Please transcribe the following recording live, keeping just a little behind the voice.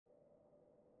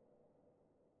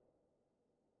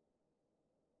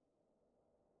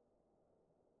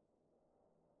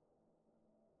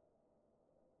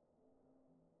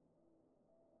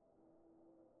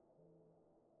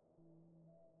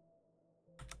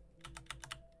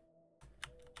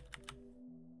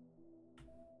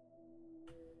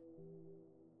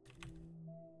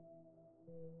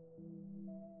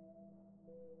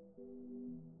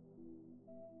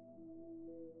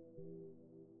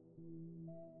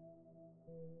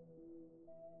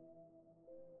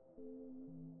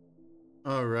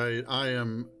All right,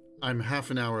 I'm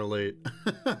half an hour late.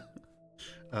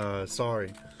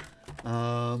 Sorry.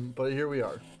 But here we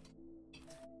are.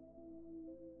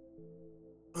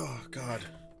 Oh God.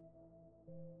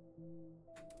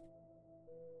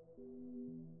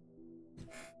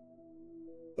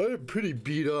 I'm pretty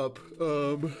beat up.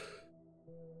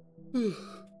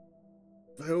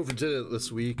 I overdid it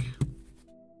this week.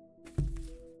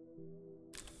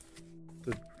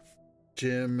 The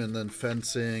gym, and then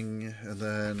fencing, and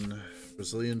then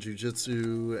Brazilian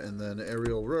Jiu-Jitsu, and then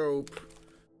aerial rope,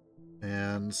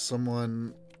 and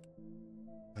someone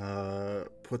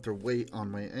put their weight on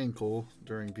my ankle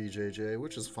during BJJ,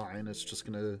 which is fine. It's just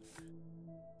gonna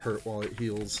hurt while it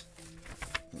heals.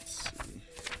 Let's see.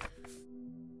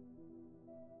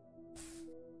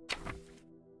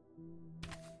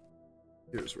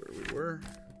 Here's where we were.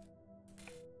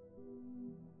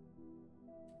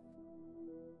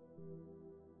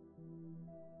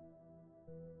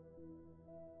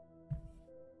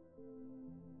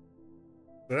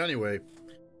 But anyway,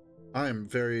 I am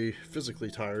very physically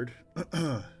tired.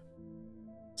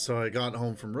 So I got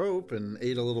home from rope and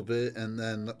ate a little bit and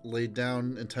then laid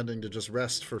down intending to just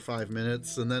rest for 5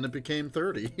 minutes, and then it became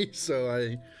 30.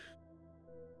 So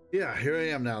yeah, here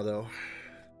I am now though.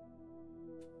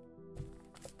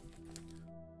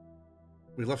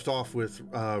 We left off with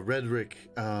Redrick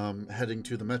heading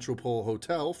to the Metropole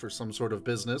Hotel for some sort of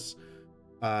business.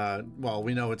 Well,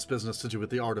 we know it's business to do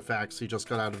with the artifacts. He just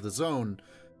got out of the zone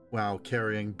while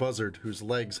carrying Buzzard, whose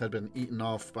legs had been eaten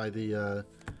off by the,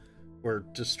 or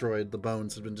destroyed. The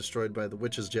bones had been destroyed by the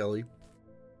witch's jelly.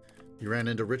 He ran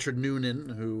into Richard Noonan,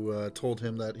 who told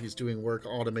him that he's doing work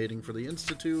automating for the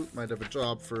Institute. Might have a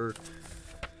job for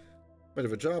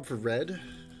Red.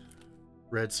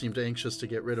 Red seemed anxious to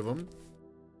get rid of him.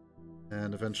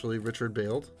 And eventually Richard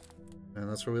bailed, and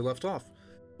that's where we left off.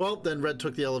 Well, then Red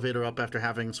took the elevator up after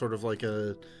having sort of like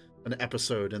an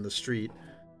episode in the street.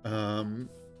 And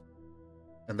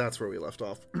that's where we left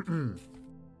off.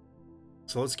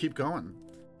 So let's keep going.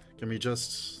 Can we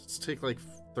let's take like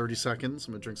 30 seconds.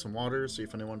 I'm gonna drink some water, see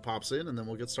if anyone pops in, and then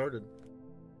we'll get started.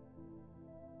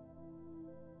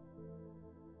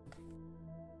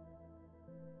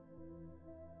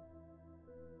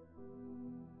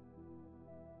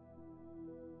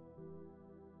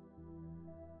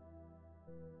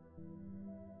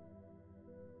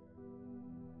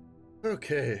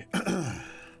 Okay.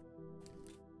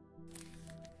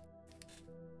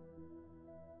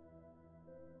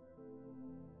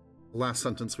 The last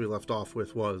sentence we left off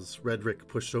with was, Redrick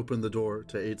pushed open the door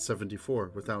to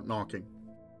 874 without knocking.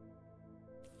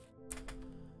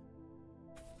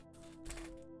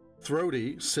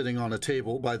 Throaty, sitting on a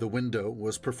table by the window,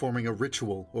 was performing a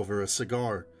ritual over a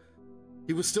cigar.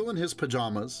 He was still in his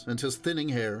pajamas, and his thinning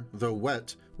hair, though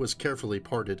wet, was carefully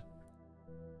parted.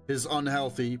 His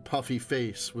unhealthy, puffy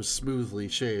face was smoothly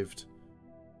shaved.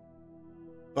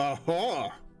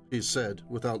 "Aha!" he said,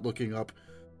 without looking up.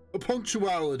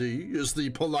 "Punctuality is the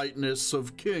politeness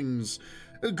of kings.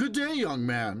 Good day, young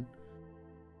man."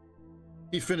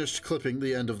 He finished clipping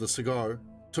the end of the cigar,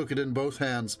 took it in both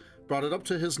hands, brought it up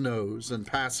to his nose, and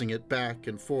passing it back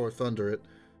and forth under it.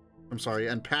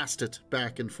 And passed it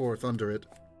back and forth under it.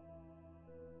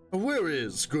 "Where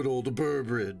is good old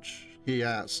Burbridge?" he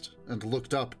asked, and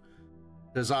looked up.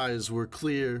 His eyes were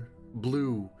clear,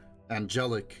 blue,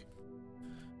 angelic.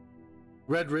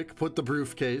 Redrick put the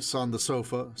briefcase on the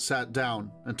sofa, sat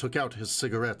down, and took out his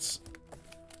cigarettes.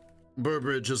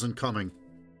 "Burbridge isn't coming."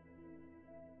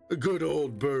 "Good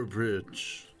old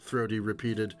Burbridge," Throaty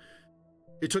repeated.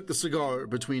 He took the cigar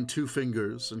between two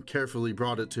fingers and carefully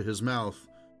brought it to his mouth.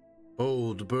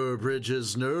 "Old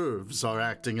Burbridge's nerves are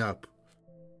acting up."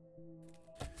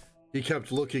 He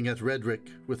kept looking at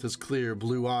Redrick with his clear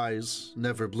blue eyes,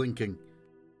 never blinking.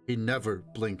 He never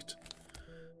blinked.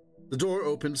 The door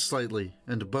opened slightly,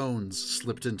 and Bones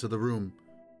slipped into the room.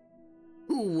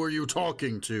 "Who were you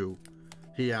talking to?"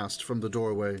 he asked from the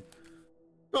doorway.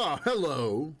 "Ah,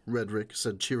 hello," Redrick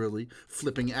said cheerily,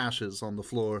 flipping ashes on the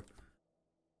floor.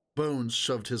 Bones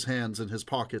shoved his hands in his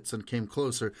pockets and came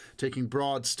closer, taking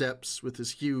broad steps with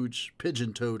his huge,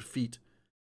 pigeon-toed feet.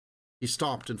 He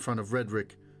stopped in front of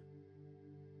Redrick.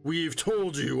 "We've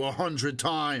told you 100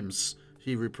 times,"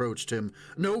 he reproached him.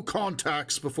 "No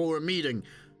contacts before a meeting.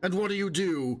 And what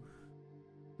do?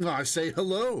 "I say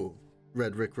hello,"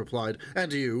 Redrick replied.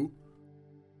 "And you?"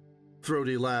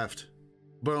 Throaty laughed.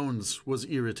 Bones was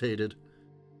irritated.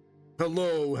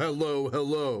 "Hello, hello,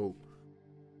 hello."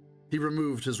 He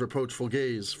removed his reproachful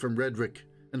gaze from Redrick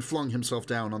and flung himself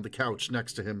down on the couch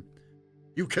next to him.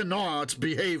 You cannot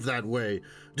behave that way.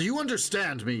 Do you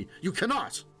understand me? You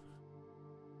cannot.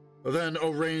 Then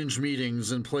arrange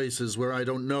meetings in places where I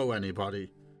don't know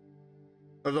anybody.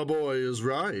 The boy is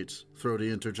right,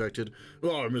 Throaty interjected.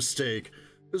 Our mistake.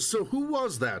 So who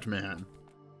was that man?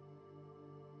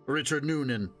 Richard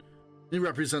Noonan. He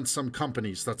represents some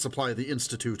companies that supply the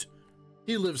Institute.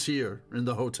 He lives here, in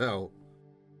the hotel.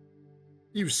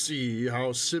 You see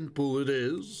how simple it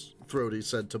is, Throaty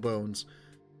said to Bones.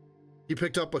 He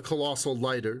picked up a colossal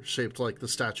lighter, shaped like the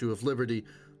Statue of Liberty,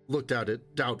 looked at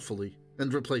it doubtfully,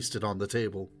 and replaced it on the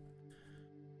table.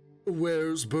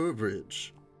 Where's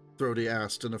Burbridge? Throaty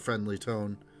asked in a friendly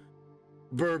tone.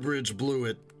 Burbridge blew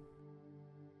it.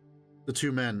 The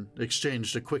two men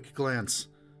exchanged a quick glance.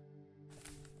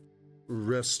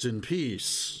 Rest in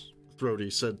peace,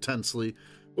 Throaty said tensely.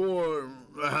 Or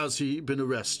has he been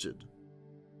arrested?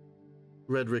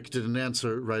 Redrick didn't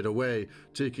answer right away,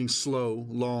 taking slow,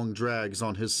 long drags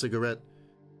on his cigarette.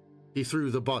 He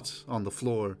threw the butt on the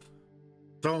floor.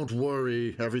 Don't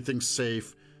worry, everything's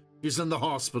safe. He's in the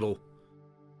hospital.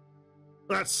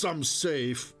 That's some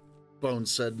safe, Bones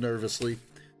said nervously.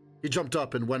 He jumped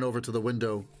up and went over to the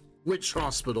window. Which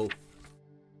hospital?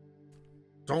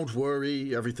 Don't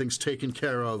worry, everything's taken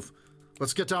care of.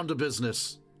 Let's get down to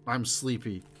business. I'm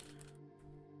sleepy.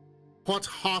 What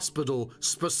hospital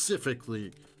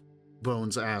specifically?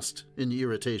 Bones asked in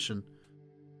irritation.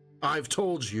 I've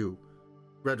told you.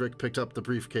 Redrick picked up the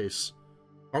briefcase.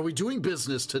 Are we doing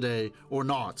business today or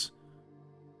not?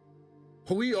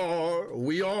 We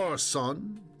are,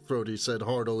 son, Throaty said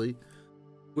heartily.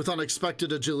 With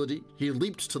unexpected agility, he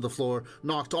leaped to the floor,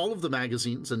 knocked all of the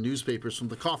magazines and newspapers from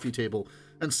the coffee table,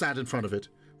 and sat in front of it,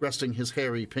 resting his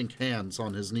hairy pink hands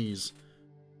on his knees.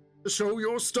 Show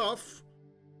your stuff.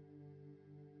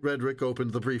 Redrick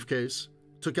opened the briefcase,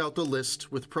 took out the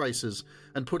list with prices,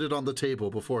 and put it on the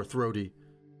table before Throaty.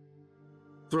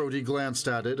 Throaty glanced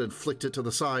at it and flicked it to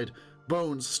the side.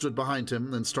 Bones stood behind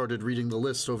him and started reading the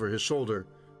list over his shoulder.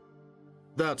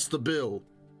 That's the bill,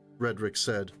 Redrick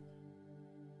said.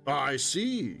 I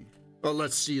see.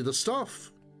 Let's see the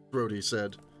stuff, Throaty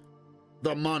said.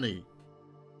 The money,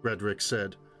 Redrick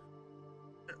said.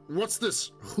 What's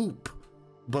this hoop?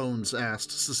 Bones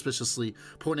asked suspiciously,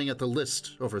 pointing at the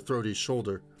list over Throaty's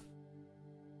shoulder.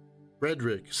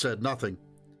 Redrick said nothing.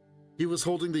 He was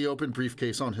holding the open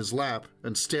briefcase on his lap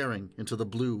and staring into the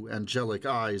blue, angelic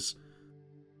eyes.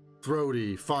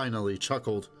 Throaty finally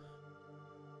chuckled.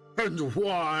 And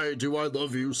why do I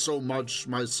love you so much,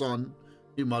 my son?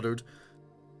 He muttered.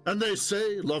 And they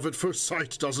say love at first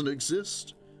sight doesn't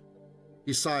exist.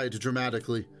 He sighed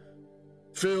dramatically.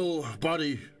 Phil,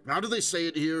 buddy, how do they say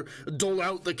it here? Dole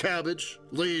out the cabbage,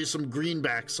 lay some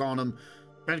greenbacks on 'em,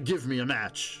 and give me a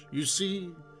match. You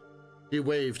see? He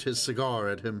waved his cigar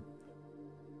at him.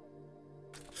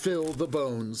 Phil the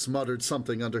Bones muttered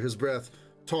something under his breath,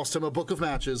 tossed him a book of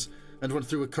matches, and went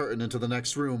through a curtain into the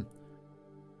next room.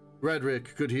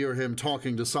 Redrick could hear him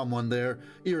talking to someone there,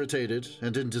 irritated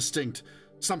and indistinct,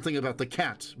 something about the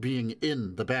cat being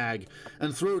in the bag,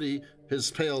 and Throaty, his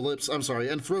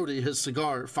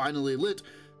cigar finally lit,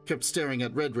 kept staring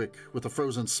at Redrick with a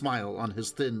frozen smile on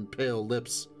his thin, pale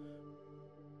lips.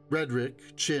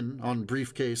 Redrick, chin on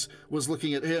briefcase, was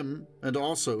looking at him and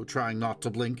also trying not to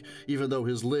blink, even though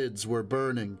his lids were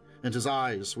burning and his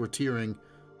eyes were tearing.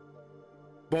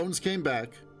 Bones came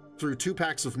back, threw 2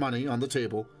 packs of money on the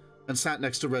table, and sat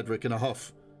next to Redrick in a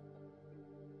huff.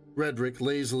 Redrick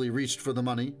lazily reached for the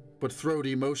money, but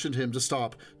Throaty motioned him to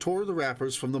stop, tore the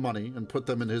wrappers from the money, and put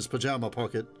them in his pajama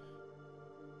pocket.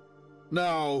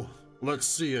 Now, let's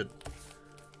see it.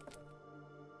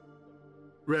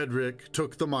 Redrick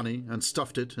took the money and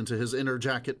stuffed it into his inner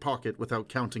jacket pocket without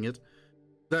counting it.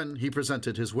 Then he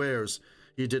presented his wares.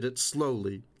 He did it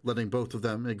slowly, letting both of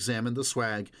them examine the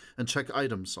swag and check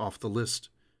items off the list.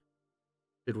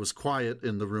 It was quiet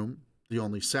in the room. The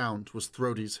only sound was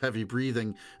Throaty's heavy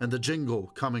breathing and the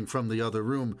jingle coming from the other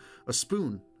room, a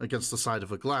spoon against the side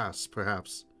of a glass,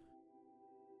 perhaps.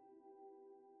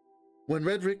 When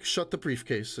Redrick shut the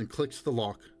briefcase and clicked the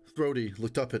lock, Throaty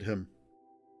looked up at him.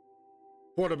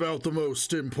 What about the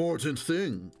most important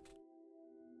thing?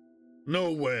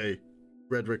 No way,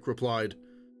 Redrick replied.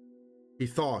 He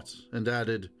thought and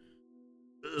added,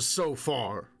 so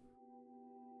far.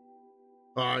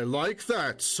 I like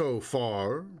that so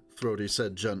far, Throaty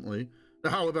said gently.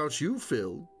 How about you,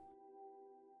 Phil?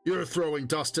 You're throwing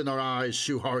dust in our eyes,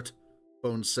 Shoeheart,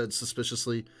 Bones said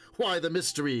suspiciously. Why the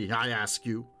mystery, I ask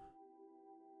you?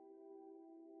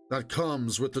 That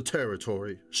comes with the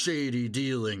territory. Shady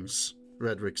dealings,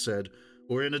 Redrick said.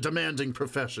 We're in a demanding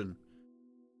profession.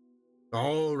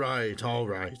 All right,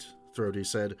 Throaty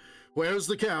said. Where's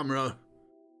the camera?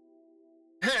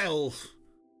 Hell!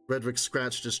 Redrick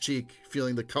scratched his cheek,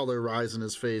 feeling the color rise in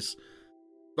his face.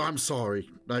 I'm sorry.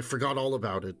 I forgot all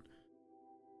about it.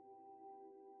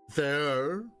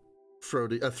 There?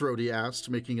 Throaty asked,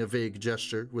 making a vague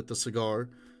gesture with the cigar.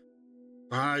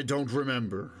 I don't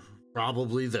remember.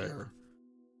 Probably there.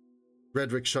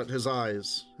 Redrick shut his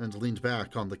eyes and leaned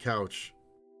back on the couch.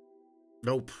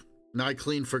 Nope. I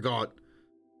clean forgot.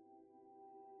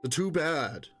 Too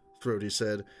bad, Throaty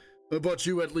said. But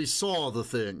you at least saw the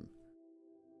thing.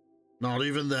 Not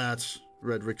even that,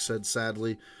 Redrick said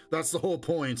sadly. That's the whole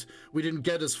point. We didn't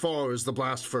get as far as the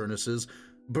blast furnaces.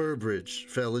 Burbridge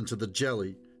fell into the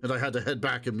jelly, and I had to head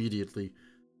back immediately.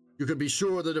 You can be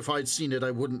sure that if I'd seen it,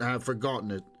 I wouldn't have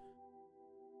forgotten it.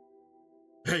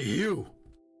 Hey, you!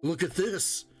 Look at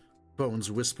this!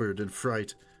 Bones whispered in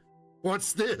fright.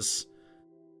 What's this?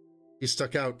 He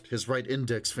stuck out his right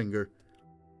index finger.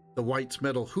 The white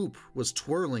metal hoop was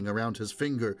twirling around his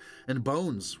finger, and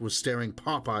Bones was staring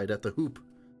pop-eyed at the hoop.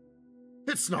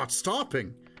 It's not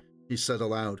stopping, he said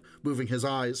aloud, moving his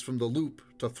eyes from the loop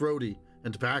to Throaty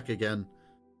and back again.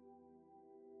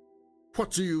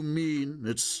 What do you mean,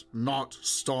 it's not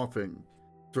stopping?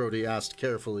 Throaty asked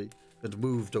carefully, and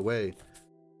moved away.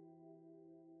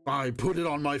 I put it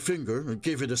on my finger and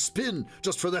gave it a spin,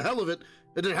 just for the hell of it,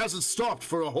 and it hasn't stopped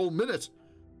for a whole minute.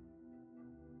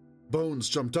 Bones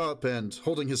jumped up and,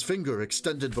 holding his finger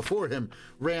extended before him,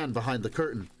 ran behind the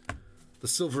curtain. The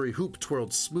silvery hoop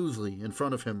twirled smoothly in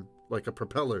front of him, like a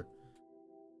propeller.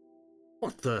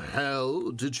 What the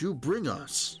hell did you bring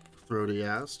us? Throaty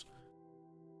asked.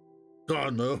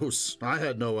 God knows, I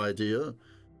had no idea.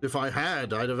 If I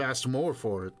had, I'd have asked more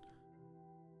for it.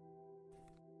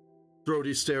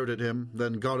 Throaty stared at him,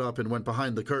 then got up and went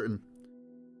behind the curtain.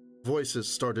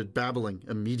 Voices started babbling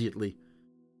immediately.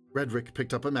 Redrick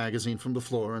picked up a magazine from the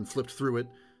floor and flipped through it.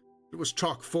 It was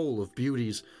chock full of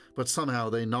beauties, but somehow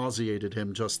they nauseated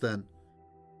him just then.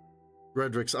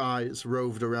 Redrick's eyes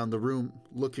roved around the room,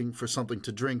 looking for something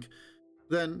to drink.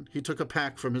 Then he took a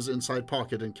pack from his inside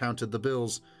pocket and counted the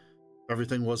bills.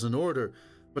 Everything was in order,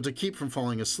 but to keep from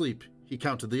falling asleep, he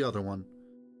counted the other one.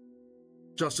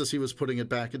 Just as he was putting it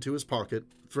back into his pocket,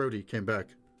 Throaty came back.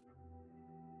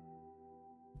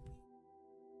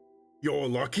 You're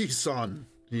lucky, son,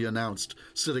 he announced,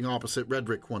 sitting opposite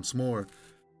Redrick once more.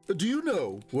 Do you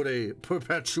know what a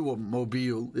perpetuum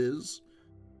mobile is?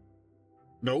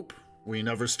 Nope, we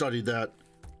never studied that.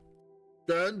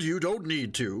 And you don't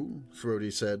need to,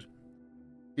 Throaty said.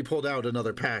 He pulled out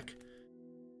another pack.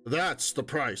 That's the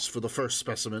price for the first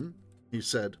specimen, he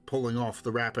said, pulling off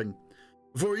the wrapping.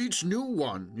 For each new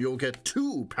one, you'll get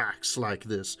 2 packs like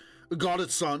this. Got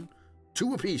it, son?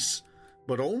 2 apiece.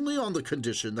 But only on the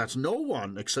condition that no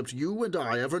one except you and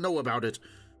I ever know about it.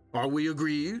 Are we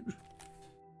agreed?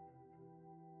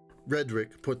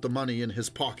 Redrick put the money in his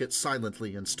pocket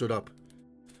silently and stood up.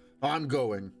 I'm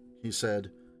going, he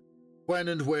said. When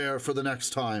and where for the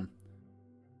next time?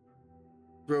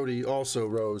 Throaty also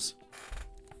rose.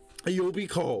 You'll be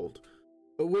called.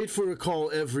 Wait for a call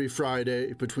every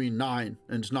Friday between 9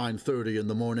 and 9:30 in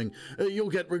the morning. You'll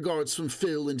get regards from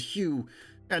Phil and Hugh,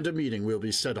 and a meeting will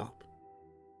be set up.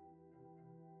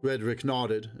 Redrick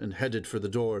nodded and headed for the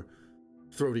door.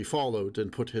 Throaty followed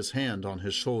and put his hand on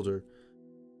his shoulder.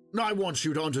 I want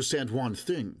you to understand one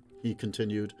thing, he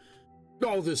continued.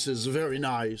 All this is very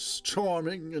nice,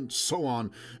 charming, and so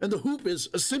on, and the hoop is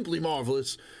simply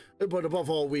marvelous. But above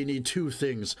all, we need 2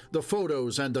 things, the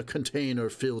photos and the container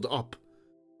filled up.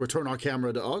 Return our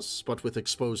camera to us, but with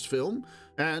exposed film,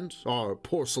 and our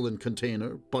porcelain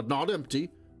container, but not empty,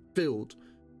 filled,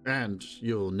 and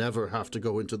you'll never have to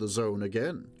go into the zone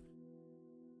again.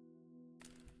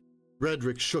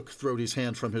 Redrick shook Throaty's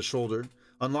hand from his shoulder,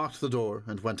 unlocked the door,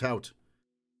 and went out.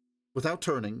 Without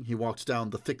turning, he walked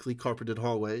down the thickly carpeted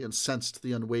hallway and sensed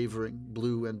the unwavering,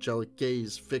 blue, angelic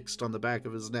gaze fixed on the back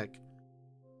of his neck.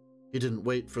 He didn't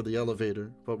wait for the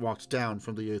elevator, but walked down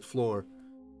from the 8th floor.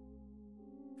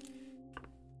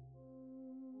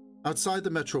 Outside the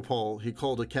Metropole, he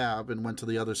called a cab and went to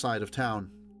the other side of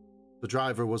town. The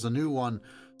driver was a new one,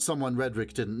 someone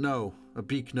Redrick didn't know, a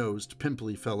beak-nosed,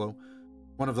 pimply fellow,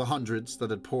 one of the hundreds that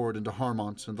had poured into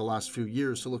Harmont in the last few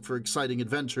years to look for exciting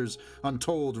adventures,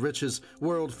 untold riches,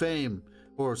 world fame,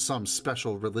 or some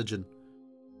special religion.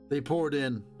 They poured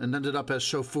in and ended up as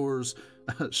chauffeurs,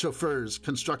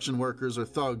 construction workers, or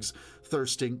thugs,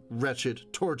 thirsting,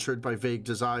 wretched, tortured by vague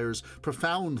desires,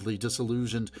 profoundly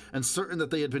disillusioned, and certain that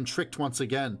they had been tricked once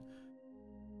again.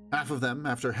 Half of them,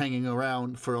 after hanging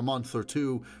around for a month or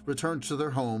 2, returned to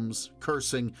their homes,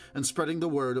 cursing and spreading the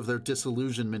word of their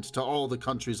disillusionment to all the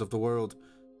countries of the world.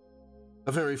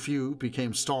 A very few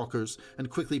became stalkers and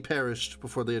quickly perished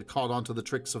before they had caught on to the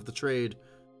tricks of the trade.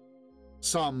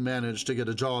 Some managed to get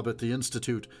a job at the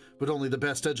institute, but only the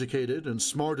best educated and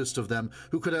smartest of them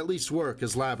who could at least work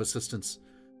as lab assistants.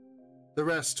 The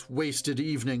rest wasted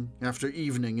evening after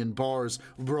evening in bars,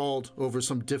 brawled over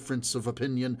some difference of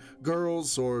opinion,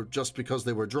 girls, or just because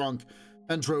they were drunk,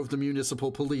 and drove the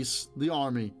municipal police, the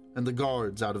army, and the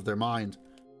guards out of their mind.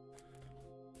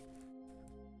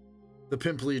 The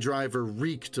pimply driver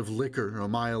reeked of liquor a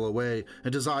mile away,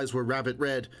 and his eyes were rabbit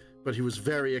red, but he was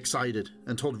very excited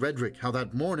and told Redrick how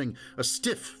that morning a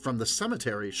stiff from the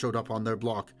cemetery showed up on their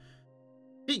block.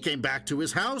 He came back to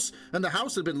his house, and the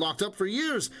house had been locked up for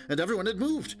years, and everyone had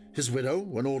moved. His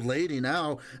widow, an old lady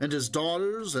now, and his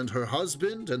daughters, and her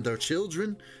husband, and their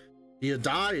children. He had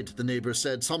died, the neighbor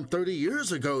said, some 30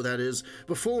 years ago, that is,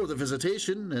 before the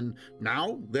visitation, and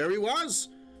now there he was.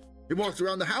 He walked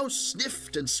around the house,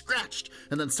 sniffed and scratched,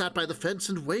 and then sat by the fence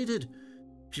and waited.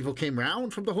 People came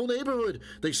round from the whole neighborhood.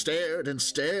 They stared and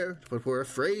stared, but were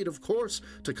afraid, of course,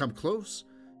 to come close.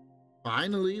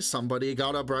 Finally, somebody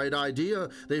got a bright idea.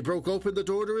 They broke open the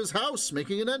door to his house,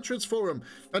 making an entrance for him.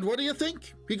 And what do you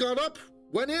think? He got up,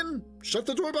 went in, shut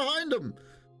the door behind him.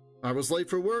 I was late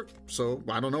for work, so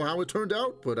I don't know how it turned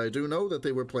out, but I do know that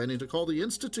they were planning to call the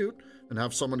institute and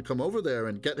have someone come over there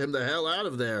and get him the hell out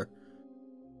of there.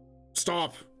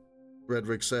 Stop,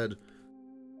 Redrick said.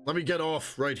 Let me get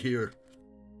off right here.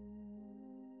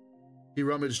 He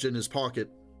rummaged in his pocket.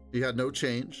 He had no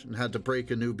change and had to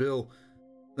break a new bill.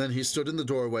 Then he stood in the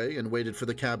doorway and waited for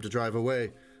the cab to drive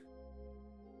away.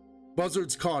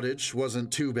 Buzzard's cottage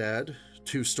wasn't too bad.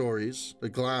 2 stories, a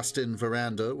glassed-in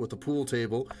veranda with a pool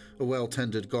table, a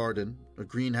well-tended garden, a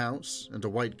greenhouse, and a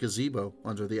white gazebo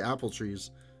under the apple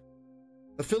trees.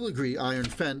 A filigree iron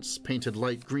fence painted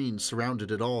light green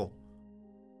surrounded it all.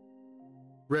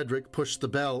 Redrick pushed the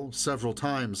bell several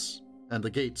times, and the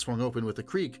gate swung open with a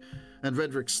creak, and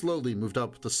Redrick slowly moved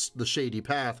up the shady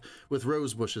path with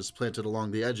rose bushes planted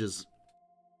along the edges.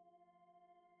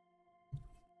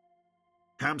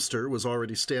 Hamster was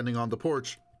already standing on the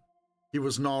porch. He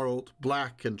was gnarled,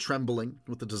 black, and trembling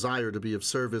with the desire to be of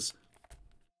service.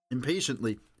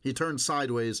 Impatiently, he turned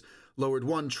sideways, lowered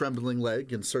one trembling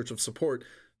leg in search of support,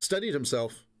 steadied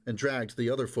himself, and dragged the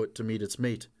other foot to meet its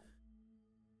mate.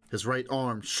 His right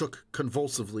arm shook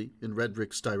convulsively in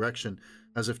Redrick's direction,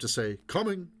 as if to say,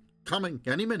 "Coming, coming,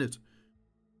 any minute."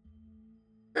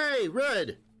 "Hey,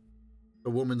 Red!" A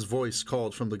woman's voice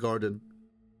called from the garden.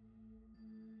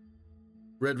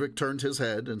 Redrick turned his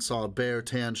head and saw bare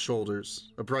tanned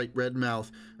shoulders, a bright red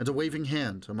mouth, and a waving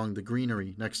hand among the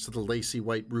greenery next to the lacy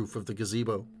white roof of the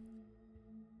gazebo.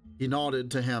 He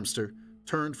nodded to Hamster,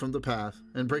 turned from the path,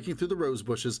 and breaking through the rose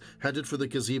bushes, headed for the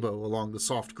gazebo along the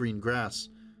soft green grass.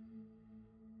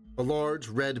 A large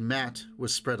red mat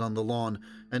was spread on the lawn,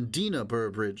 and Dina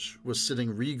Burbridge was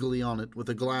sitting regally on it with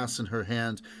a glass in her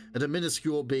hand and a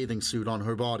minuscule bathing suit on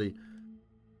her body.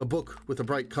 A book with a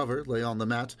bright cover lay on the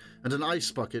mat, and an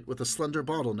ice bucket with a slender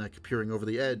bottleneck peering over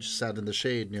the edge sat in the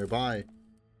shade nearby.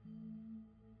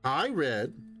 "Hi,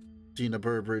 Red," Dina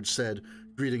Burbridge said,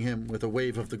 greeting him with a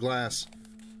wave of the glass.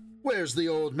 "Where's the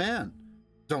old man?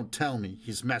 Don't tell me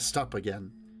he's messed up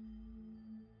again."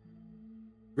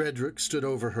 Redrick stood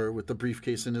over her with the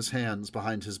briefcase in his hands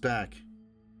behind his back.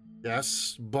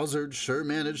 Yes, Buzzard sure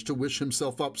managed to wish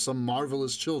himself up some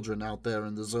marvelous children out there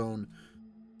in the zone.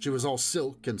 She was all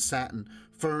silk and satin,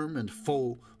 firm and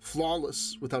full,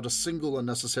 flawless, without a single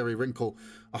unnecessary wrinkle,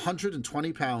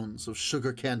 120 pounds of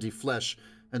sugar candy flesh,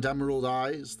 and emerald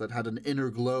eyes that had an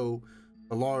inner glow,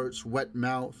 a large wet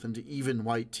mouth and even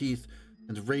white teeth,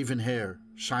 and raven hair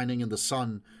shining in the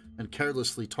sun and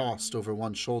carelessly tossed over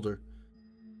one shoulder.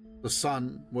 The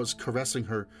sun was caressing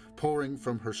her, pouring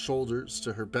from her shoulders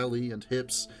to her belly and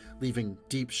hips, leaving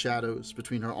deep shadows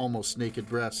between her almost naked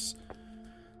breasts.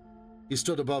 He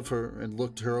stood above her and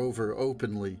looked her over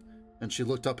openly, and she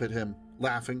looked up at him,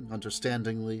 laughing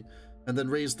understandingly, and then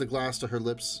raised the glass to her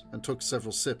lips and took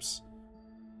several sips.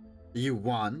 "You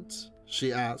want?"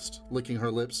 she asked, licking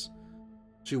her lips.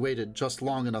 She waited just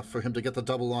long enough for him to get the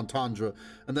double entendre,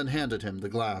 and then handed him the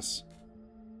glass.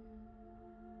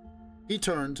 He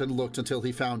turned and looked until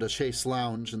he found a chaise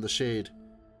lounge in the shade.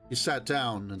 He sat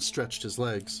down and stretched his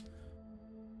legs.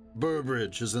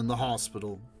 "Burbridge is in the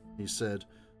hospital," he said.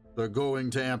 "They're going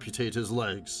to amputate his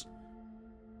legs."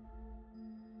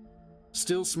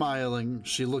 Still smiling,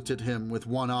 she looked at him with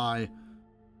one eye.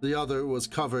 The other was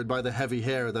covered by the heavy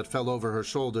hair that fell over her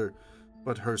shoulder,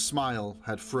 but her smile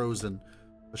had frozen,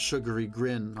 a sugary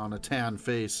grin on a tan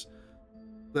face.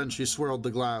 Then she swirled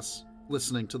the glass,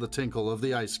 listening to the tinkle of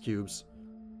the ice cubes.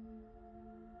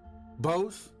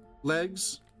 "Both?"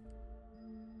 Legs?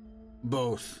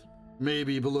 Both.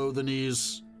 Maybe below the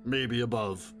knees, maybe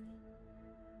above.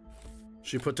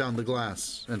 She put down the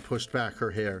glass and pushed back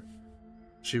her hair.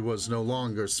 She was no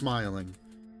longer smiling.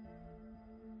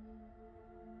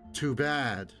 Too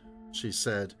bad, she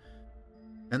said.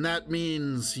 And that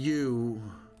means you...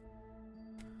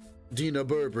 Dina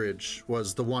Burbridge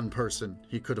was the one person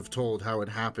he could have told how it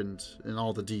happened in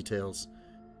all the details.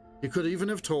 He could even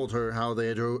have told her how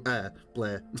they drove...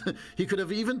 He could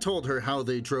have even told her how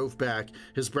they drove back,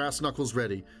 his brass knuckles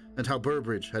ready, and how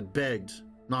Burbridge had begged,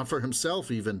 not for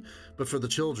himself even, but for the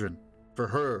children, for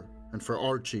her, and for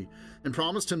Archie, and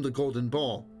promised him the golden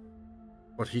ball.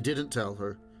 What he didn't tell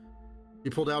her. He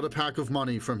pulled out a pack of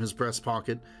money from his breast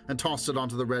pocket and tossed it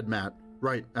onto the red mat,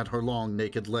 right at her long,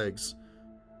 naked legs.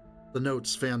 The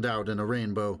notes fanned out in a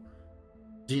rainbow.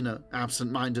 Dina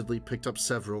absent-mindedly picked up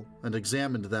several and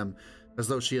examined them as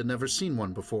though she had never seen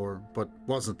one before, but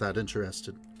wasn't that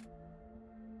interested.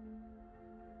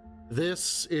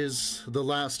 This is the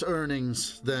last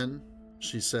earnings, then,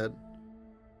 she said.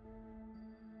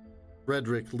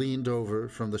 Redrick leaned over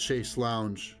from the chaise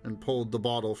lounge and pulled the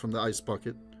bottle from the ice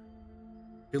bucket.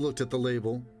 He looked at the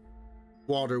label.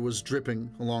 Water was dripping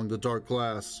along the dark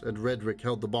glass, and Redrick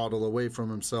held the bottle away from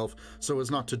himself so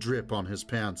as not to drip on his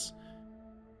pants.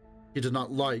 He did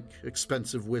not like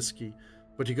expensive whiskey,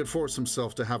 but he could force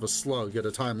himself to have a slug at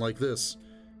a time like this.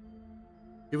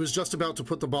 He was just about to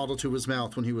put the bottle to his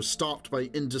mouth when he was stopped by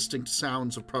indistinct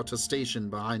sounds of protestation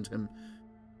behind him.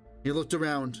 He looked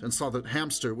around and saw that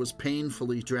Hamster was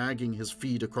painfully dragging his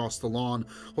feet across the lawn,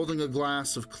 holding a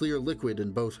glass of clear liquid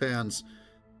in both hands.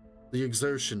 The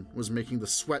exertion was making the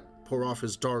sweat pour off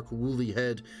his dark, woolly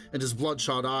head, and his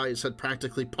bloodshot eyes had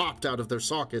practically popped out of their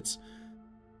sockets.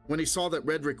 When he saw that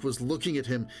Redrick was looking at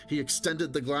him, he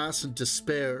extended the glass in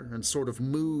despair and sort of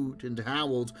mooed and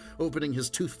howled, opening his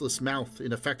toothless mouth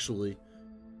ineffectually.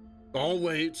 I'll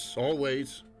wait,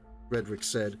 Redrick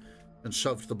said, and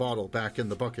shoved the bottle back in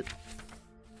the bucket.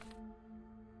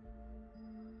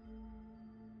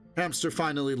 Hamster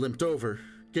finally limped over,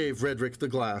 gave Redrick the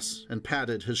glass, and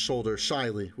patted his shoulder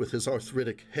shyly with his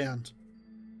arthritic hand.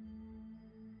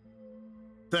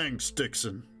 Thanks,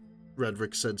 Dixon,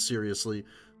 Redrick said seriously.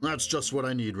 That's just what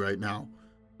I need right now.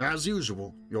 As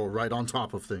usual, you're right on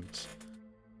top of things.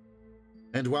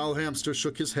 And while Hamster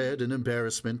shook his head in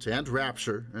embarrassment and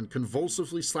rapture and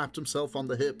convulsively slapped himself on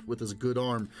the hip with his good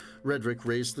arm, Redrick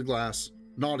raised the glass,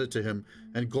 nodded to him,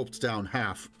 and gulped down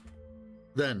half.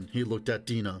 Then he looked at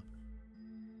Dina.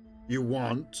 You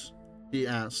want? He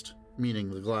asked, meaning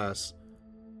the glass.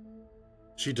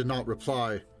 She did not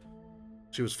reply.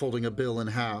 She was folding a bill in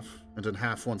half, and in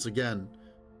half once again,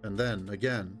 and then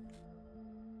again.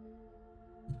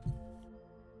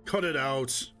 Cut it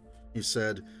out, he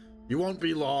said. You won't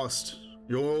be lost.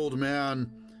 Your old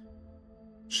man.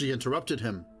 She interrupted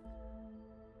him.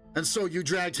 And so you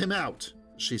dragged him out,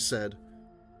 she said.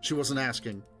 She wasn't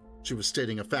asking. She was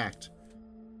stating a fact.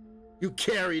 You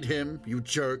carried him, you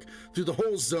jerk, through the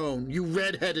whole zone, you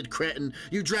red-headed cretin.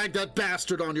 You dragged that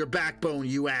bastard on your backbone,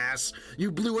 you ass. You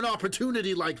blew an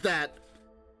opportunity like that.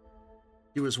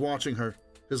 He was watching her,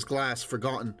 his glass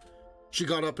forgotten. She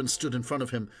got up and stood in front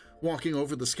of him, walking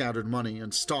over the scattered money,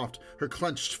 and stopped, her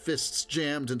clenched fists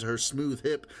jammed into her smooth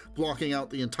hip, blocking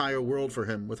out the entire world for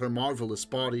him with her marvelous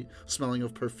body, smelling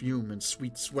of perfume and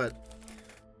sweet sweat.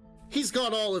 He's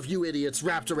got all of you idiots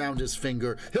wrapped around his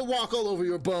finger. He'll walk all over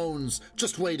your bones.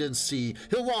 Just wait and see.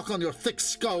 He'll walk on your thick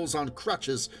skulls on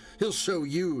crutches. He'll show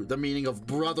you the meaning of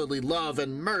brotherly love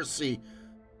and mercy.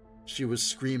 She was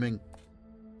screaming.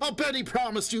 I'll bet he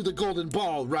promised you the golden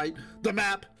ball, right? The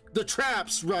map, the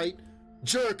traps, right?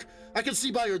 Jerk, I can see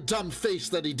by your dumb face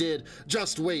that he did.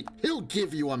 Just wait, he'll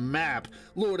give you a map.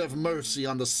 Lord have mercy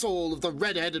on the soul of the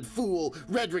red-headed fool,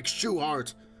 Redrick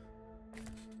Shoeheart.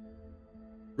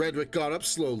 Redrick got up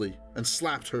slowly and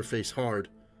slapped her face hard.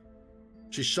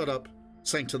 She shut up,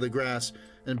 sank to the grass,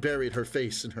 and buried her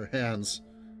face in her hands.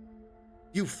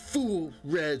 You fool,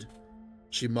 Red,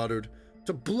 she muttered,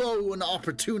 to blow an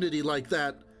opportunity like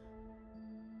that.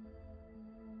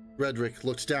 Redrick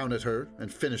looked down at her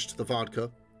and finished the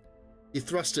vodka. He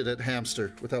thrust it at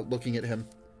Hamster without looking at him.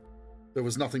 There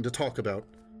was nothing to talk about.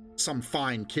 Some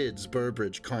fine kids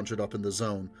Burbridge conjured up in the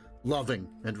zone, loving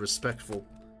and respectful.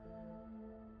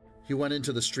 He went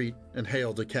into the street and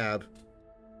hailed a cab.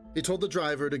 He told the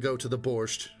driver to go to the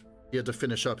Borscht. He had to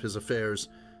finish up his affairs.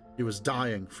 He was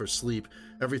dying for sleep.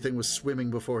 Everything was swimming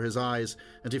before his eyes,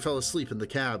 and he fell asleep in the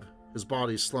cab, his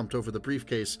body slumped over the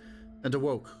briefcase, and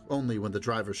awoke only when the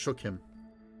driver shook him.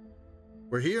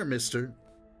 We're here, mister.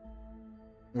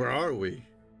 Where are we?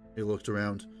 He looked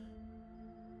around.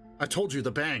 I told you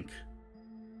the bank.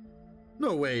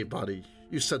 No way, buddy.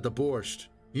 You said the borscht.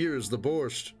 Here's the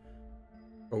borscht.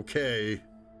 Okay,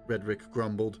 Redrick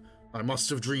grumbled. I must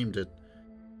have dreamed it.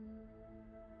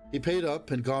 He paid up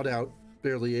and got out,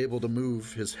 barely able to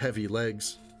move his heavy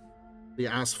legs. The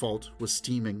asphalt was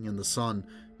steaming in the sun,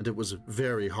 and it was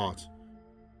very hot.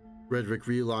 Redrick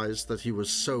realized that he was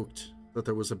soaked, that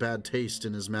there was a bad taste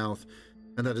in his mouth,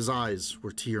 and that his eyes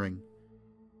were tearing.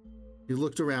 He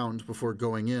looked around before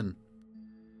going in.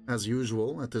 As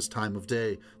usual, at this time of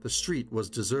day, the street was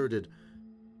deserted.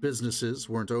 Businesses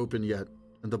weren't open yet,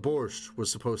 and the borscht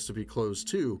was supposed to be closed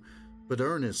too, but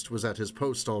Ernest was at his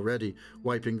post already,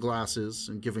 wiping glasses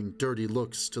and giving dirty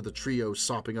looks to the trio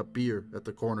sopping up beer at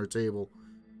the corner table.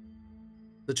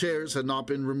 The chairs had not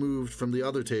been removed from the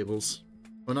other tables.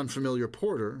 An unfamiliar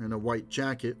porter in a white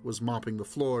jacket was mopping the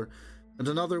floor, and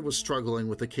another was struggling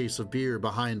with a case of beer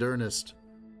behind Ernest.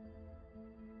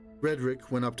 Redrick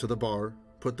went up to the bar,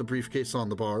 put the briefcase on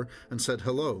the bar, and said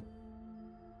hello.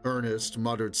 Ernest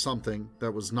muttered something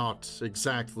that was not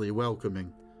exactly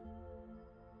welcoming.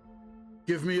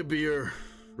 Give me a beer,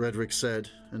 Redrick said,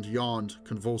 and yawned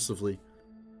convulsively.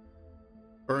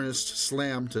 Ernest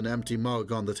slammed an empty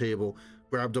mug on the table,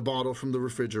 grabbed a bottle from the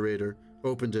refrigerator,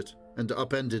 opened it, and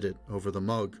upended it over the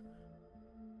mug.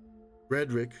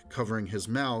 Redrick, covering his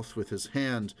mouth with his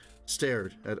hand,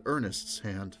 stared at Ernest's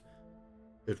hand.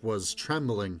 It was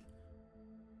trembling.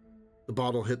 The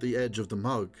bottle hit the edge of the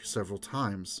mug several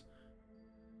times.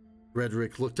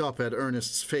 Redrick looked up at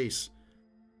Ernest's face.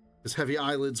 His heavy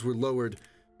eyelids were lowered,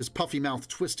 his puffy mouth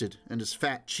twisted, and his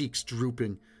fat cheeks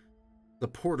drooping. The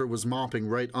porter was mopping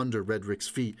right under Redrick's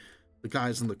feet. The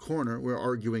guys in the corner were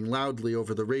arguing loudly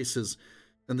over the races,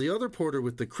 and the other porter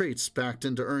with the crates backed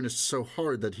into Ernest so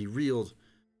hard that he reeled.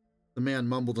 The man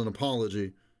mumbled an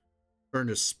apology.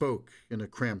 Ernest spoke in a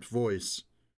cramped voice.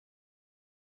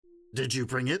 Did you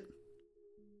bring it?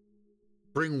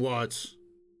 Bring what?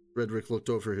 Redrick looked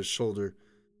over his shoulder.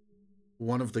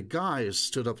 One of the guys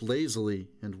stood up lazily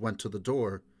and went to the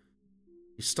door.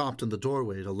 He stopped in the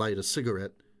doorway to light a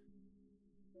cigarette.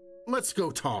 Let's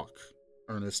go talk,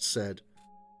 Ernest said.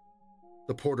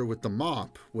 The porter with the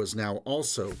mop was now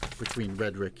also between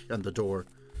Redrick and the door.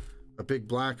 A big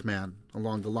black man,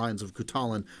 along the lines of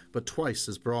Kutalin, but twice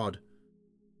as broad.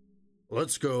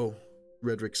 Let's go,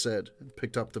 Redrick said, and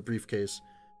picked up the briefcase.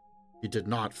 He did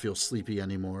not feel sleepy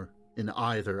anymore, in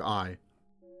either eye.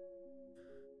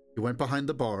 He went behind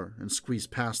the bar and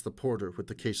squeezed past the porter with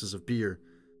the cases of beer.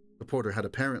 The porter had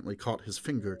apparently caught his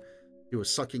finger. He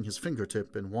was sucking his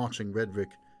fingertip and watching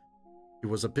Redrick. He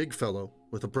was a big fellow,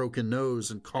 with a broken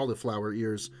nose and cauliflower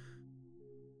ears.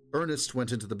 Ernest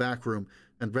went into the back room,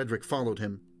 and Redrick followed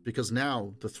him, because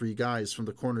now the three guys from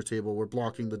the corner table were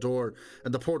blocking the door,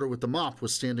 and the porter with the mop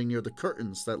was standing near the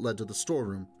curtains that led to the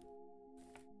storeroom.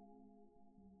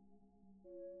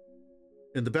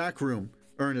 In the back room,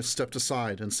 Ernest stepped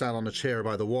aside and sat on a chair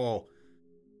by the wall.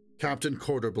 Captain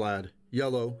Quarterblad,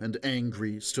 yellow and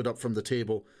angry, stood up from the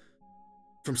table.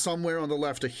 From somewhere on the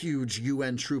left, a huge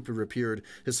UN trooper appeared,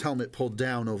 his helmet pulled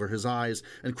down over his eyes,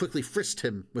 and quickly frisked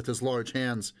him with his large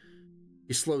hands.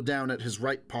 He slowed down at his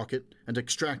right pocket and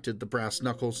extracted the brass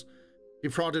knuckles. He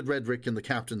prodded Redrick in the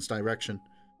captain's direction.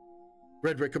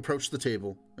 Redrick approached the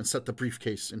table and set the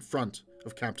briefcase in front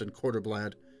of Captain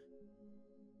Quarterblad.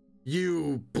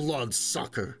 You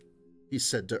bloodsucker, he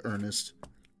said to Ernest.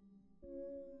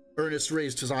 Ernest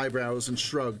raised his eyebrows and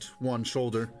shrugged one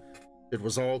shoulder. It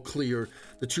was all clear.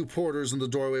 The two porters in the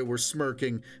doorway were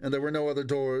smirking, and there were no other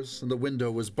doors, and the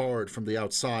window was barred from the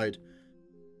outside.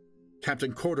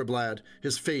 Captain Quarterblad,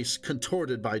 his face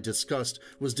contorted by disgust,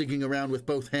 was digging around with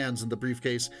both hands in the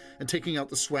briefcase and taking out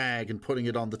the swag and putting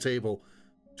it on the table.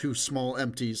 2 small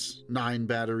empties, 9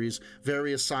 batteries,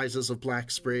 various sizes of black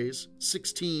sprays,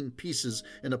 16 pieces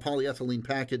in a polyethylene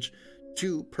package,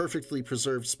 2 perfectly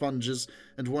preserved sponges,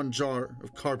 and 1 jar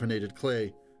of carbonated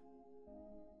clay.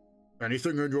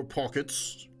 Anything in your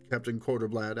pockets? Captain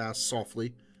Quarterblad asked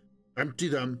softly. Empty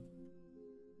them.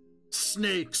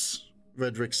 Snakes,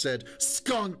 Redrick said.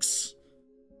 Skunks!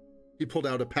 He pulled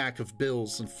out a pack of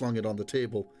bills and flung it on the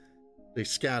table. They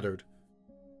scattered.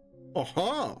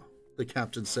 Aha! The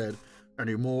captain said.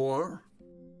 Any more?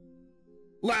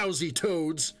 Lousy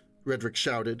toads! Redrick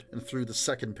shouted and threw the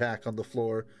second pack on the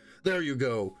floor. There you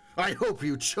go. I hope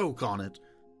you choke on it.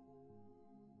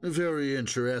 Very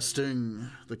interesting,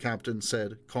 the captain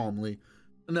said calmly.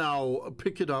 Now,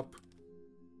 pick it up.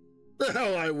 The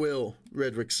hell I will,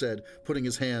 Redrick said, putting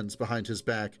his hands behind his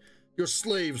back. Your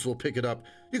slaves will pick it up.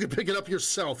 You can pick it up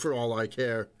yourself for all I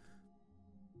care.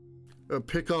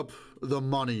 Pick up the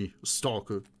money,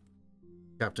 stalker.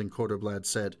 Captain Quarterblad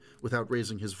said, without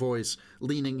raising his voice,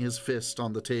 leaning his fist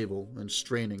on the table and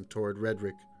straining toward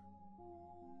Redrick.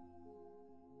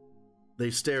 They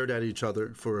stared at each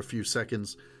other for a few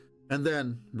seconds, and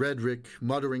then Redrick,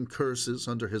 muttering curses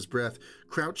under his breath,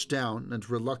 crouched down and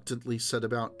reluctantly set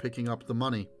about picking up the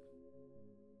money.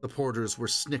 The porters were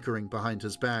snickering behind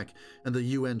his back, and the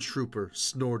UN trooper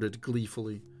snorted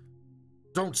gleefully.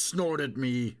 "Don't snort at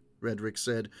me," Redrick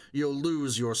said. "You'll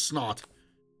lose your snot."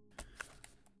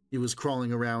 He was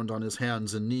crawling around on his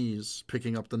hands and knees,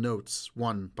 picking up the notes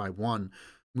one by one,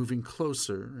 moving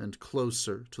closer and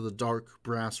closer to the dark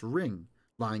brass ring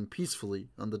lying peacefully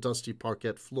on the dusty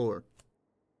parquet floor.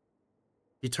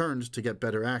 He turned to get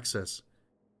better access.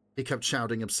 He kept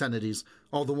shouting obscenities,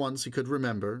 all the ones he could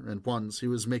remember and ones he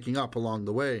was making up along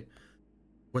the way.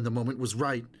 When the moment was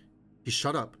right, he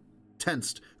shut up,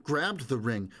 tensed, grabbed the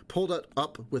ring, pulled it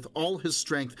up with all his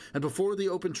strength, and before the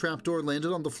open trapdoor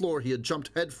landed on the floor, he had jumped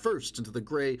head first into the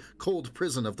gray, cold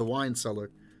prison of the wine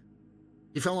cellar.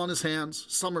 He fell on his hands,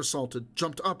 somersaulted,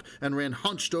 jumped up, and ran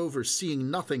hunched over,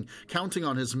 seeing nothing, counting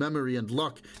on his memory and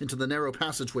luck into the narrow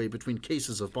passageway between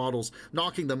cases of bottles,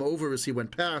 knocking them over as he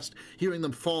went past, hearing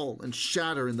them fall and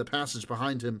shatter in the passage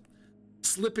behind him.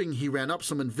 Slipping, he ran up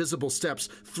some invisible steps,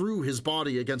 threw his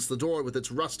body against the door with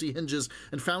its rusty hinges,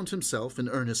 and found himself in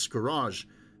Ernest's garage.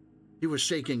 He was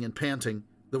shaking and panting.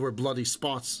 There were bloody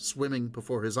spots swimming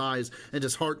before his eyes, and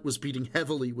his heart was beating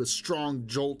heavily with strong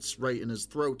jolts right in his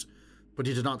throat. But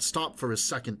he did not stop for a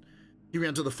second. He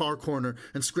ran to the far corner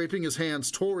and, scraping his hands,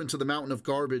 tore into the mountain of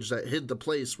garbage that hid the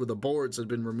place where the boards had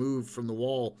been removed from the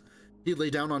wall. He lay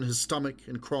down on his stomach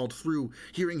and crawled through,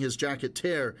 hearing his jacket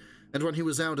tear, and when he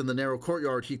was out in the narrow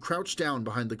courtyard, he crouched down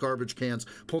behind the garbage cans,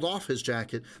 pulled off his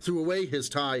jacket, threw away his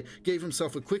tie, gave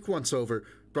himself a quick once-over,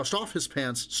 brushed off his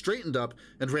pants, straightened up,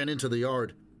 and ran into the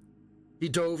yard. He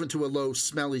dove into a low,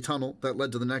 smelly tunnel that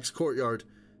led to the next courtyard.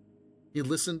 He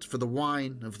listened for the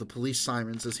whine of the police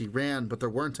sirens as he ran, but there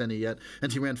weren't any yet, and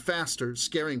he ran faster,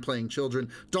 scaring playing children,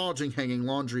 dodging hanging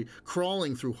laundry,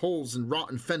 crawling through holes in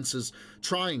rotten fences,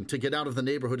 trying to get out of the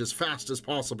neighborhood as fast as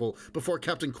possible before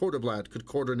Captain Quarterblad could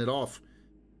cordon it off.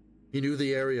 He knew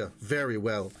the area very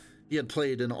well. He had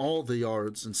played in all the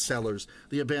yards and cellars,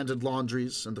 the abandoned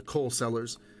laundries and the coal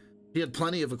cellars. He had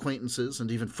plenty of acquaintances and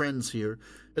even friends here,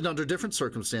 and under different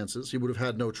circumstances he would have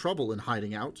had no trouble in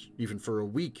hiding out, even for a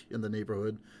week in the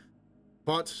neighborhood.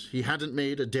 But he hadn't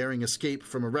made a daring escape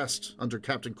from arrest under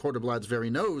Captain Quarterblad's very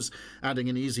nose, adding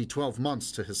an easy 12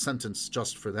 months to his sentence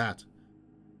just for that.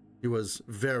 He was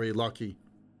very lucky.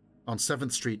 On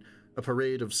 7th Street, a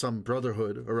parade of some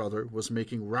brotherhood or other was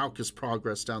making raucous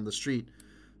progress down the street.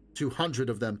 200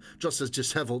 of them, just as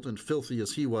disheveled and filthy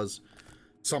as he was.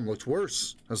 Some looked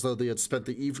worse, as though they had spent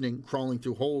the evening crawling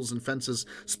through holes and fences,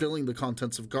 spilling the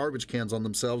contents of garbage cans on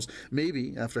themselves,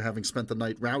 maybe after having spent the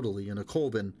night rowdily in a coal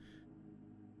bin.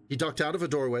 He ducked out of a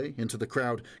doorway into the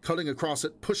crowd, cutting across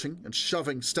it, pushing and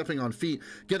shoving, stepping on feet,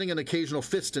 getting an occasional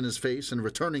fist in his face and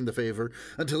returning the favor,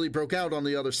 until he broke out on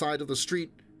the other side of the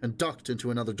street and ducked into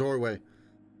another doorway.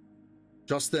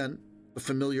 Just then, the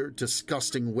familiar,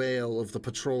 disgusting wail of the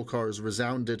patrol cars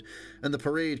resounded, and the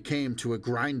parade came to a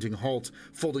grinding halt,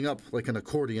 folding up like an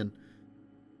accordion.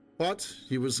 But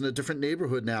he was in a different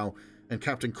neighborhood now, and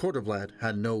Captain Quarterblad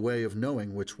had no way of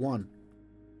knowing which one.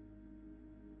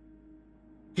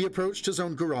 He approached his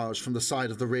own garage from the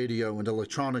side of the radio and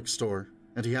electronics store,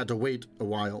 and he had to wait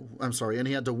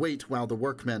while the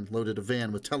workmen loaded a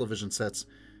van with television sets.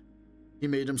 He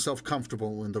made himself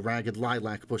comfortable in the ragged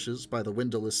lilac bushes by the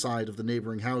windowless side of the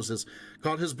neighboring houses,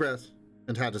 caught his breath,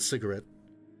 and had a cigarette.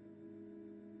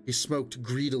 He smoked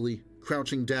greedily,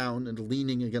 crouching down and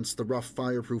leaning against the rough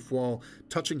fireproof wall,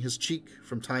 touching his cheek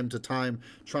from time to time,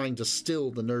 trying to still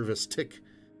the nervous tick.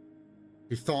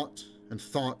 He thought and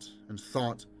thought and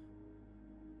thought.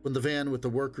 When the van with the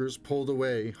workers pulled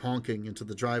away, honking into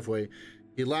the driveway,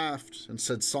 he laughed and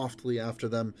said softly after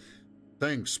them,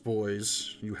 "Thanks,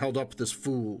 boys. You held up this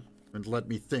fool and let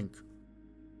me think."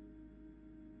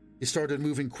 He started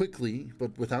moving quickly,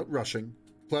 but without rushing,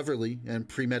 cleverly and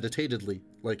premeditatedly,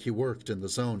 like he worked in the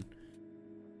zone.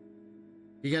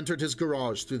 He entered his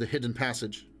garage through the hidden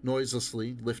passage,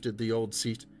 noiselessly lifted the old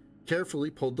seat, carefully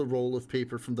pulled the roll of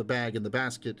paper from the bag in the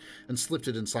basket, and slipped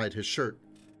it inside his shirt.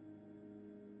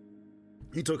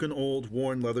 He took an old,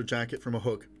 worn leather jacket from a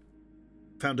hook,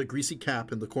 found a greasy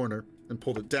cap in the corner, and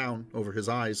pulled it down over his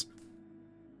eyes.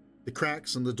 The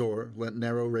cracks in the door let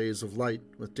narrow rays of light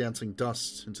with dancing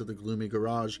dust into the gloomy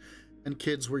garage, and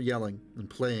kids were yelling and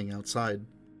playing outside.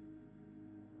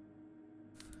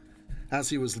 As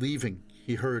he was leaving,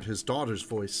 he heard his daughter's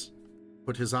voice,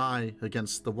 put his eye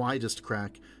against the widest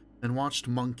crack, and watched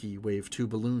Monkey wave 2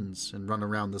 balloons and run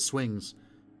around the swings.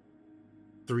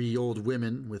 3 old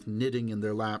women with knitting in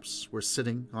their laps were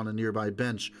sitting on a nearby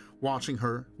bench, watching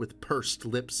her with pursed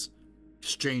lips,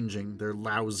 exchanging their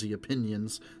lousy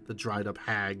opinions, the dried-up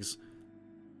hags.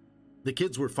 The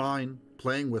kids were fine,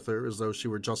 playing with her as though she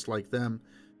were just like them.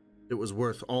 It was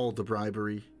worth all the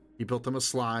bribery. He built them a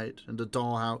slide and a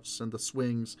dollhouse and the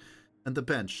swings and the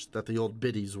bench that the old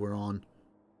biddies were on.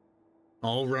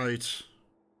 "All right,"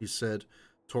 he said,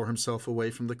 tore himself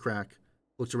away from the crack,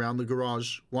 looked around the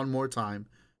garage one more time,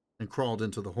 and crawled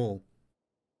into the hole.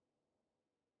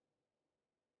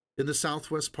 In the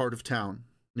southwest part of town,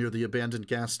 near the abandoned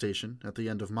gas station at the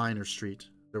end of Minor Street,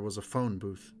 there was a phone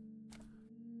booth.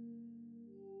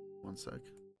 One sec.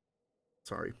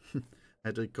 Sorry. I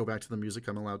had to go back to the music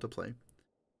I'm allowed to play.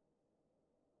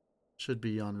 Should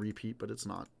be on repeat, but it's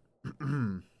not.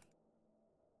 In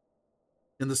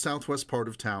the southwest part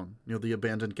of town, near the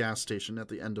abandoned gas station at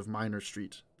the end of Minor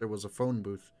Street, there was a phone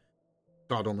booth.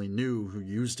 God only knew who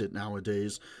used it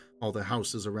nowadays. All the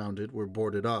houses around it were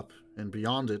boarded up, and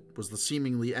beyond it was the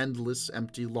seemingly endless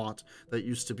empty lot that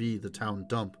used to be the town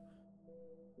dump.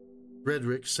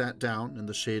 Redrick sat down in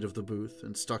the shade of the booth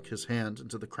and stuck his hand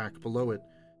into the crack below it.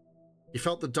 He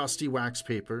felt the dusty wax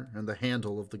paper and the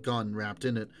handle of the gun wrapped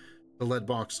in it. The lead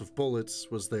box of bullets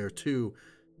was there too,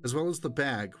 as well as the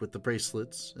bag with the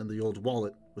bracelets and the old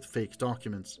wallet with fake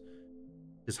documents.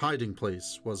 His hiding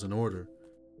place was in order.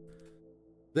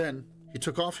 Then he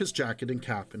took off his jacket and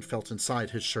cap and felt inside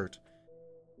his shirt.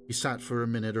 He sat for a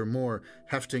minute or more,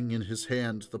 hefting in his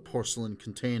hand the porcelain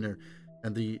container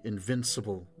and the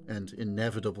invincible and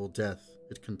inevitable death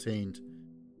it contained.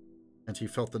 And he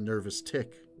felt the nervous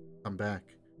tick come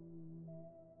back.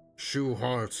 "Shoe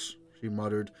hearts," he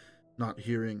muttered, not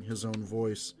hearing his own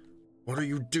voice. "What are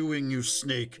you doing, you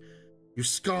snake? You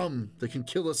scum! They can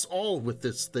kill us all with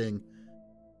this thing."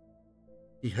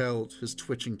 He held his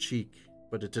twitching cheek,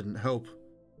 but it didn't help.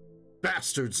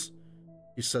 "Bastards,"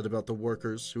 he said about the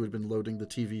workers who had been loading the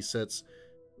TV sets.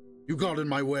 "You got in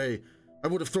my way. I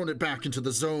would have thrown it back into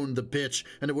the zone, the bitch,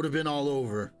 and it would have been all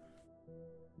over."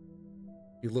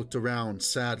 He looked around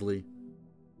sadly.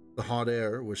 The hot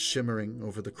air was shimmering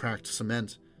over the cracked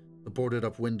cement. The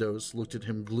boarded-up windows looked at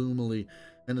him gloomily,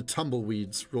 and the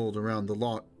tumbleweeds rolled around the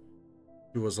lot.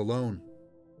 He was alone.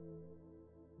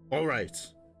 "All right,"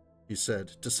 he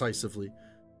said decisively.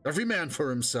 "Every man for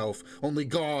himself. Only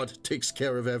God takes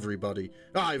care of everybody.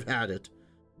 I've had it."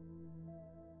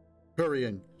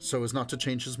 Hurrying, so as not to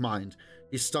change his mind,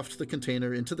 he stuffed the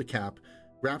container into the cap,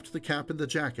 wrapped the cap in the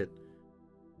jacket.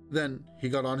 Then he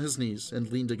got on his knees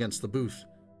and leaned against the booth.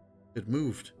 It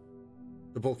moved.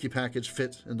 The bulky package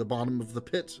fit in the bottom of the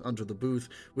pit under the booth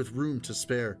with room to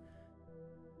spare.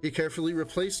 He carefully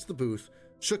replaced the booth,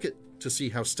 shook it to see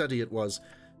how steady it was,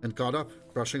 and got up,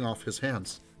 brushing off his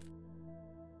hands.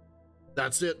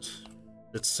 "That's it.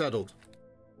 It's settled."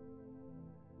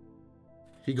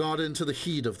 He got into the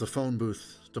heat of the phone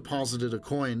booth, deposited a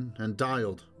coin, and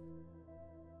dialed.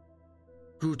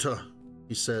 "Guta,"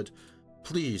 he said,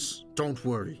 "please, don't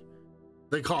worry.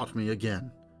 They caught me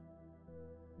again."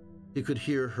 He could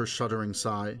hear her shuddering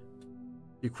sigh.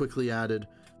 He quickly added,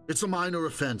 "It's a minor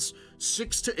offense,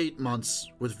 6 to 8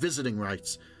 months with visiting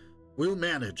rights. We'll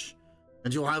manage,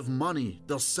 and you'll have money.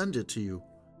 They'll send it to you."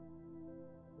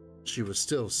 She was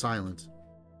still silent.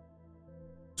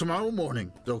 "Tomorrow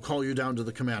morning, they'll call you down to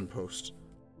the command post.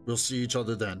 We'll see each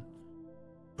other then.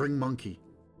 Bring Monkey."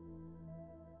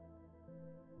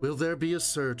 "Will there be a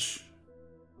search?"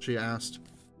 she asked.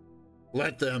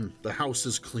 "Let them. The house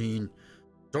is clean.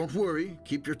 Don't worry,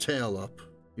 keep your tail up.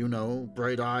 You know,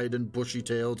 bright-eyed and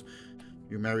bushy-tailed.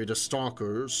 You married a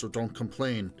stalker, so don't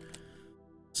complain.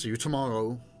 See you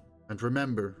tomorrow, and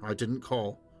remember, I didn't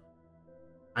call.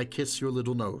 I kiss your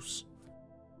little nose."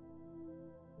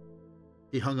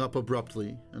 He hung up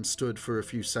abruptly and stood for a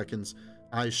few seconds,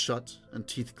 eyes shut and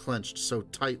teeth clenched so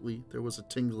tightly there was a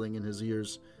tingling in his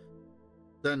ears.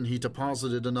 Then he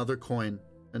deposited another coin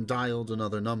and dialed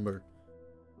another number.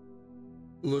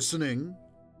 "Listening,"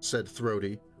 said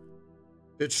Throaty.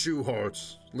 "It's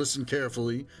Shoeheart. Listen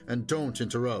carefully and don't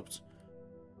interrupt."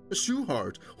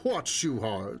 "Shoeheart? What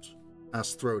Shoeheart?"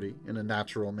 asked Throaty in a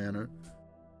natural manner.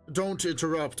 "Don't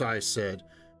interrupt, I said.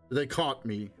 They caught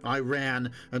me. I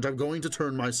ran, and I'm going to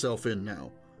turn myself in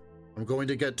now. I'm going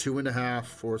to get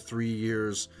 2.5 or 3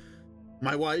 years.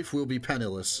 My wife will be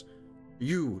penniless.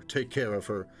 You take care of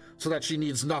her, so that she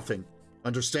needs nothing.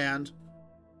 Understand?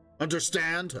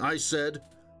 Understand, I said."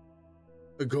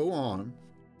 "Go on,"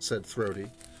 said Throaty.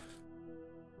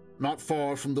 "Not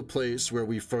far from the place where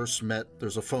we first met,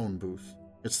 there's a phone booth.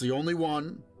 It's the only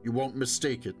one. You won't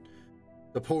mistake it.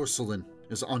 The porcelain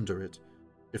is under it.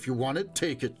 If you want it,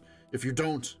 take it. If you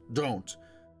don't, don't.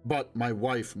 But my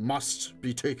wife must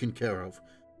be taken care of.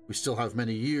 We still have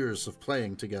many years of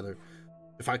playing together.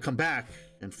 If I come back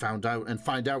and find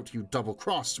out you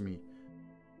double-crossed me,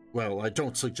 well, I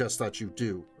don't suggest that you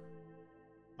do.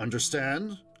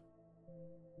 Understand?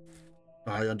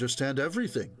 I understand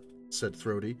everything, said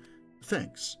Throaty.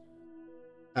 Thanks.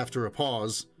 After a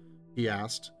pause, he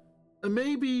asked,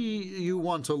 maybe you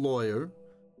want a lawyer?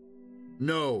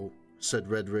 No, said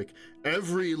Redrick.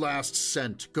 Every last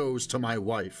cent goes to my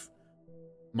wife.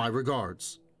 My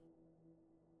regards.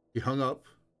 He hung up,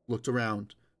 looked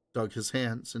around, dug his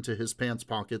hands into his pants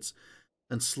pockets,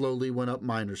 and slowly went up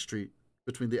Minor Street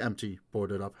between the empty,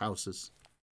 boarded-up houses.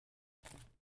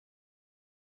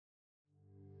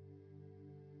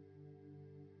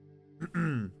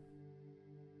 All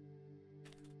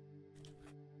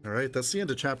right, that's the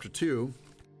end of Chapter 2.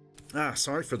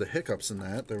 Sorry for the hiccups in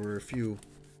that. There were a few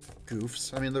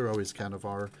goofs. I mean, there always kind of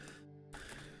are.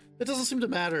 It doesn't seem to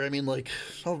matter. I mean, like,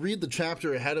 I'll read the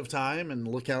chapter ahead of time and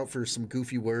look out for some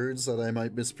goofy words that I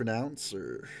might mispronounce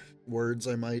or words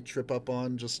I might trip up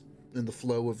on just in the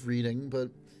flow of reading, but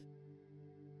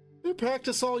you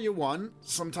practice all you want.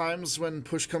 Sometimes when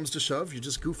push comes to shove, you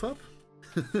just goof up.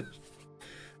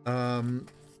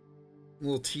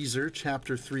 Little teaser.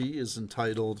 Chapter 3 is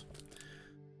entitled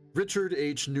Richard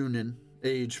H. Noonan,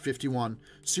 age 51,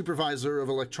 supervisor of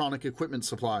electronic equipment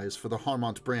supplies for the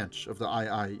Harmont branch of the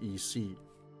IIEC.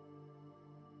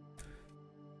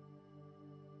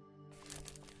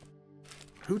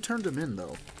 Who turned him in,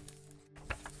 though?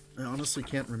 I honestly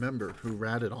can't remember who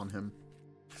ratted on him.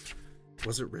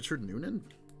 Was it Richard Noonan?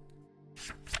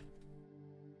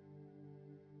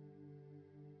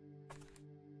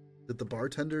 Did the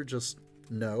bartender just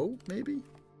know, maybe?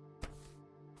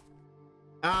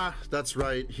 That's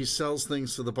right. He sells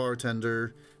things to the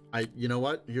bartender. You know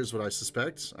what? Here's what I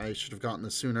suspect. I should have gotten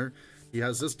this sooner. He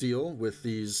has this deal with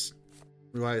these,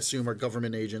 who I assume are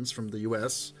government agents from the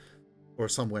US or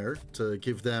somewhere, to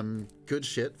give them good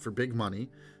shit for big money.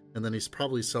 And then he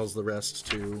probably sells the rest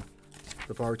to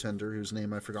the bartender, whose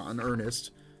name I've forgotten,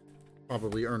 Ernest.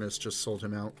 Probably Ernest just sold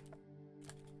him out.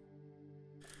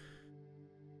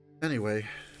 Anyway,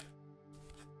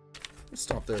 let's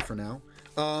stop there for now.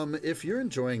 If you're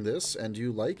enjoying this and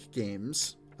you like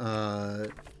games, I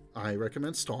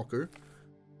recommend Stalker.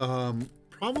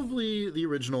 Probably the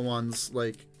original ones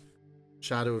like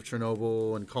Shadow of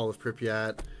Chernobyl and Call of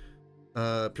Pripyat.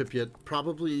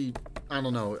 Probably, I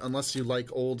don't know, unless you like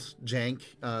old jank,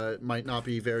 it might not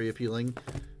be very appealing.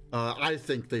 I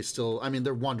think they still, I mean,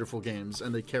 they're wonderful games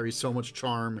and they carry so much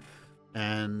charm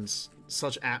and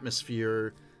such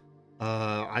atmosphere.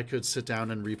 I could sit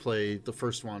down and replay the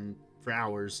first one for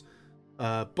hours.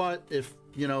 But if,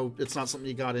 you know, it's not something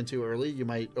you got into early, you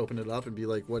might open it up and be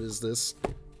like, what is this?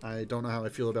 I don't know how I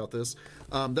feel about this.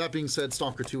 That being said,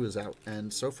 Stalker 2 is out,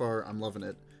 and so far I'm loving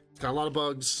it. It's got a lot of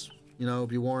bugs, you know,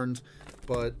 be warned,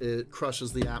 but it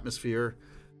crushes the atmosphere.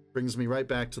 Brings me right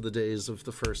back to the days of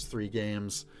the first 3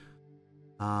 games.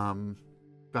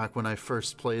 Back when I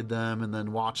first played them and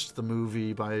then watched the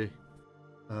movie by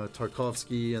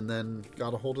Tarkovsky, and then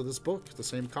got a hold of this book, the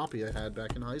same copy I had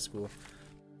back in high school.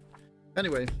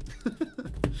 Anyway,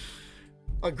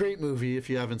 a great movie if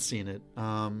you haven't seen it.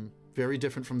 Very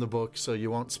different from the book, so you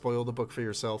won't spoil the book for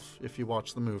yourself if you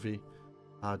watch the movie.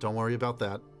 Don't worry about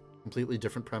that. Completely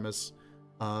different premise.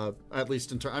 At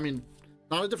least I mean,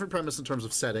 not a different premise in terms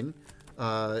of setting,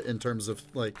 in terms of,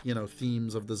 like, you know,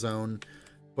 themes of the zone,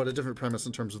 but a different premise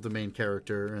in terms of the main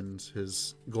character and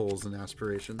his goals and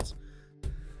aspirations.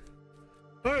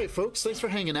 Alright, folks, thanks for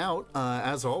hanging out.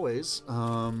 As always,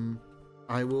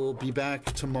 I will be back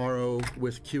tomorrow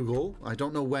with Kugel. I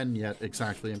don't know when yet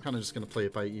exactly. I'm kind of just going to play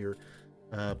it by ear.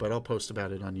 But I'll post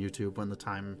about it on YouTube when the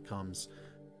time comes.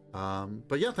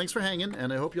 But yeah, thanks for hanging,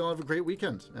 and I hope you all have a great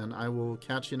weekend. And I will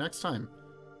catch you next time.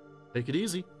 Take it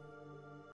easy.